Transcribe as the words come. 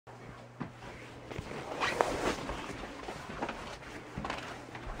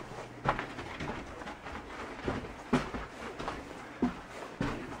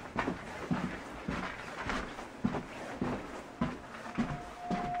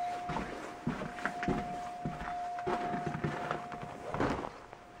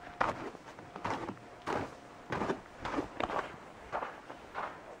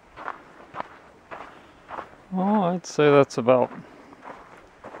I'd say that's about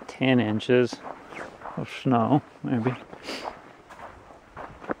 10 inches of snow, maybe.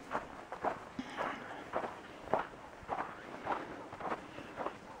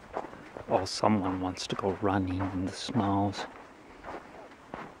 Oh, someone wants to go running in the snows.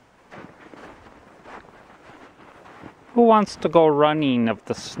 Who wants to go running of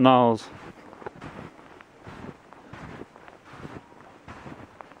the snows?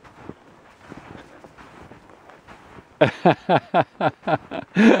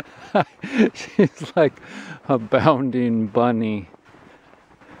 She's like a bounding bunny.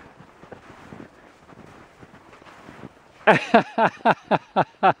 Look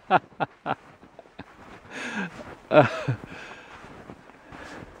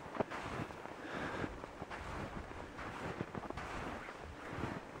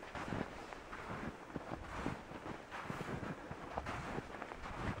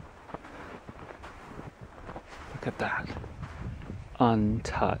at that.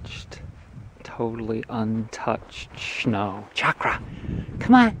 Untouched. Totally untouched snow. Chakra,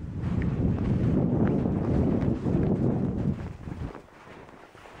 come on.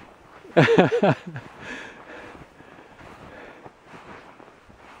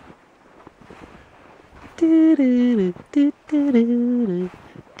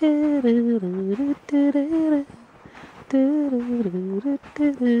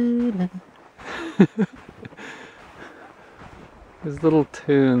 These little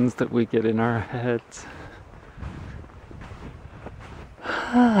tunes that we get in our heads.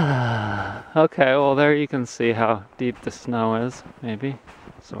 Okay, well there you can see how deep the snow is, maybe,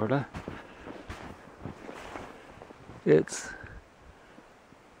 sorta. It's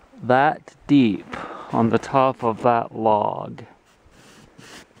that deep on the top of that log.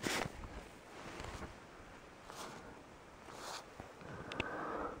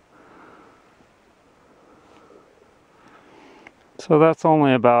 So that's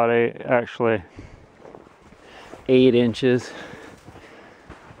only about actually 8 inches.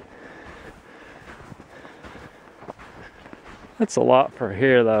 That's a lot for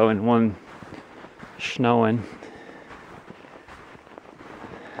here though in one snowing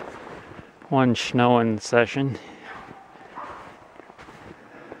session.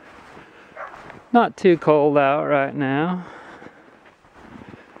 Not too cold out right now.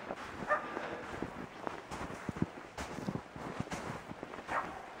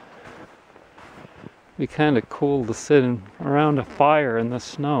 Be kind of cool to sit around a fire in the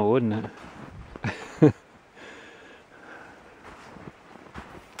snow, wouldn't it?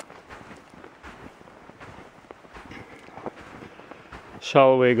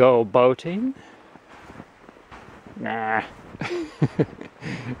 Shall we go boating? Nah.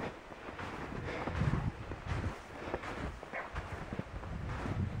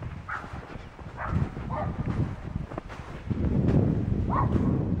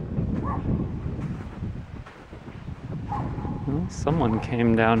 Well, someone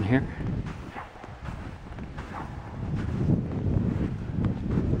came down here.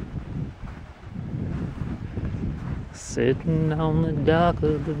 Sitting on the dock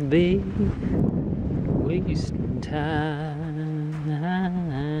of the bay, wasting time.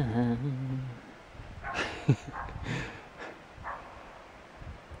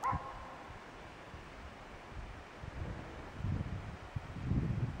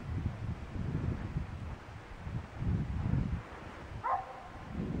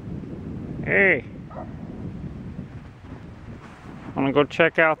 Hey, wanna go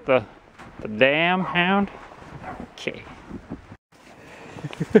check out the dam, Hound? Okay.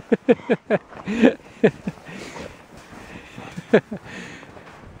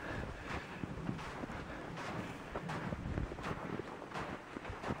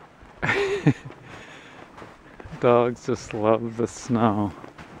 Dogs just love the snow.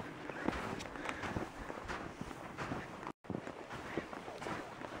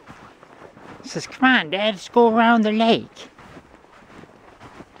 He says, come on, Dad, let's go around the lake.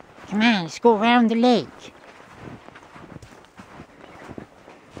 Come on, let's go around the lake.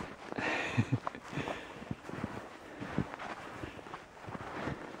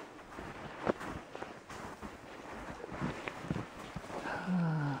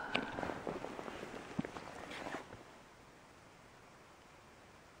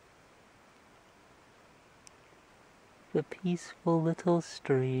 The peaceful little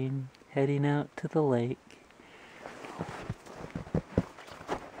stream heading out to the lake.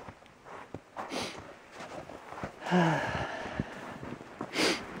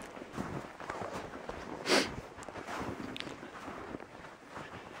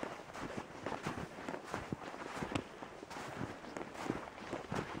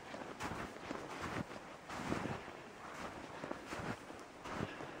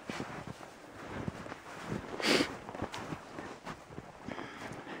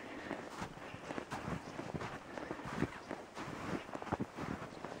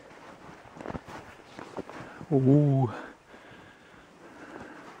 Ooh.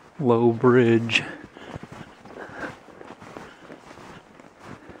 Low bridge.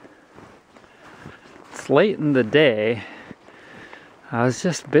 It's late in the day. I was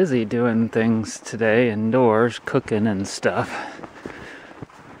just busy doing things today indoors, cooking and stuff.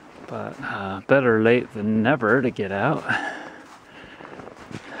 But better late than never to get out.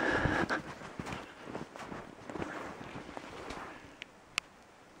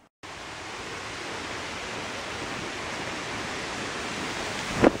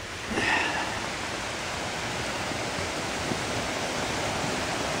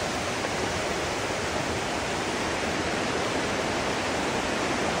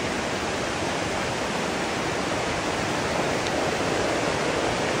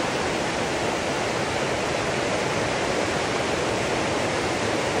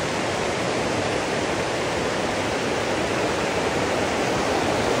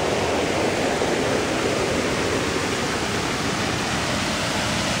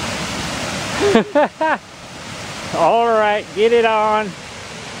 All right, get it on.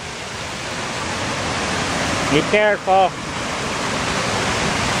 Be careful.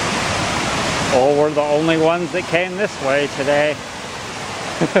 Oh, we're the only ones that came this way today.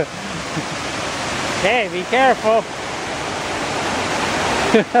 Hey, be careful.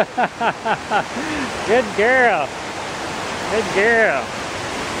 Good girl. Good girl.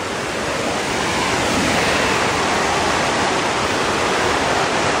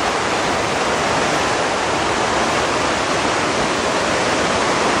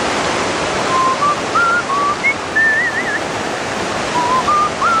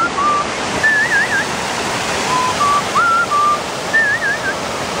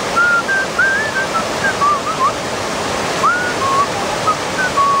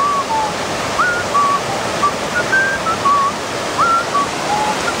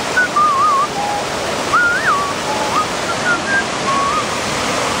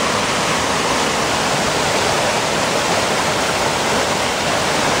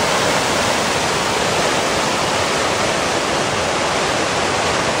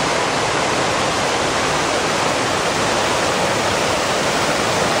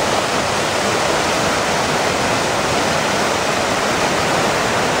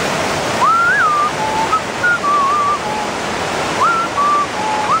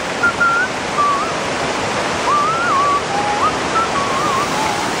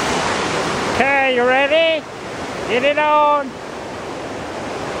 Okay, you ready? Get it on.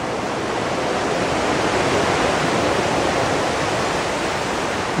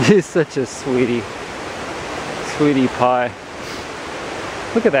 She's such a sweetie. Sweetie pie.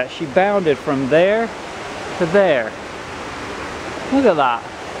 Look at that. She bounded from there to there. Look at that.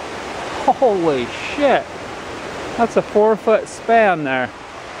 Holy shit. That's a 4-foot span there.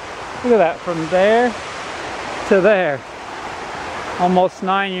 Look at that. From there to there. Almost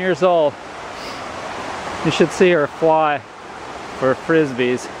 9 years old. You should see her fly for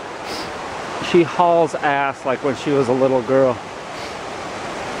frisbees. She hauls ass like when she was a little girl.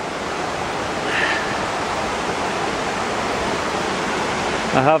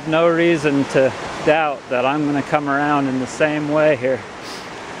 I have no reason to doubt that I'm going to come around in the same way here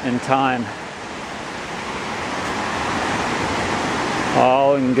in time.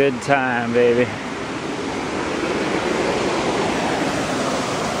 All in good time, baby.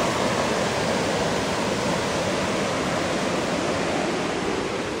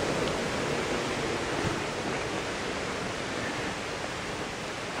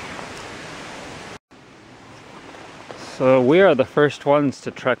 So we are the first ones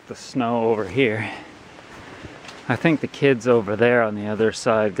to trek the snow over here. I think the kids over there on the other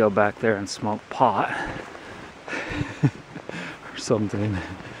side go back there and smoke pot or something.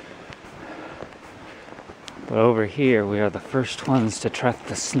 But over here we are the first ones to trek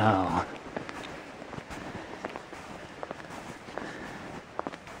the snow.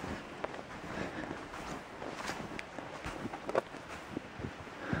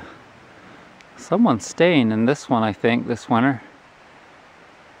 Someone's staying in this one, I think, this winter.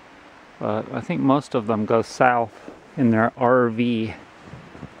 But I think most of them go south in their RV.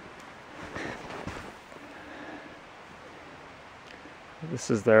 This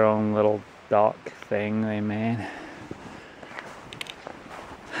is their own little dock thing they made.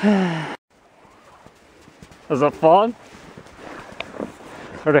 Is it fun?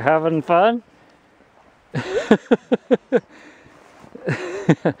 Are they having fun?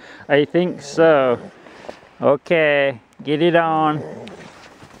 I think so. Okay, get it on.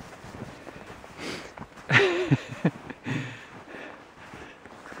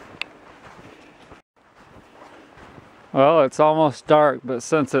 Well, it's almost dark, but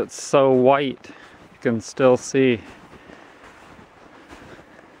since it's so white, can still see.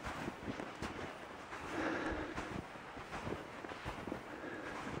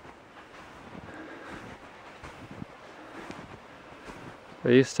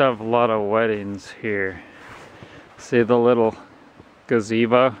 They used to have a lot of weddings here. See the little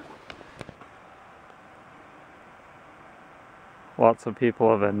gazebo? Lots of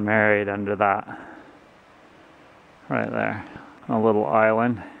people have been married under that. Right there. A little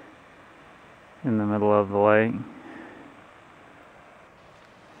island in the middle of the lake.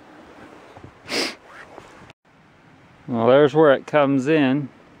 Well, there's where it comes in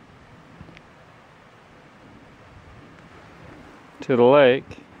to the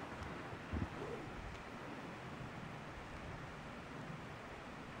lake.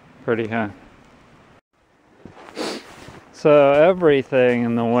 Pretty, huh? So everything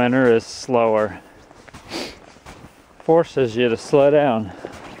in the winter is slower. Forces you to slow down.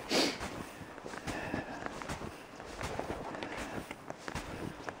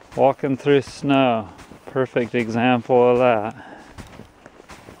 Walking through snow, perfect example of that.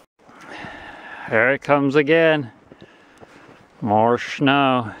 Here it comes again. More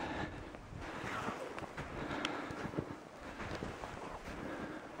snow.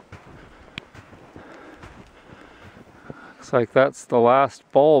 Looks like that's the last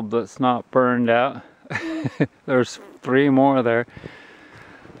bulb that's not burned out. There's 3 more there.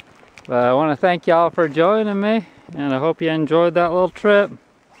 But I want to thank y'all for joining me, and I hope you enjoyed that little trip.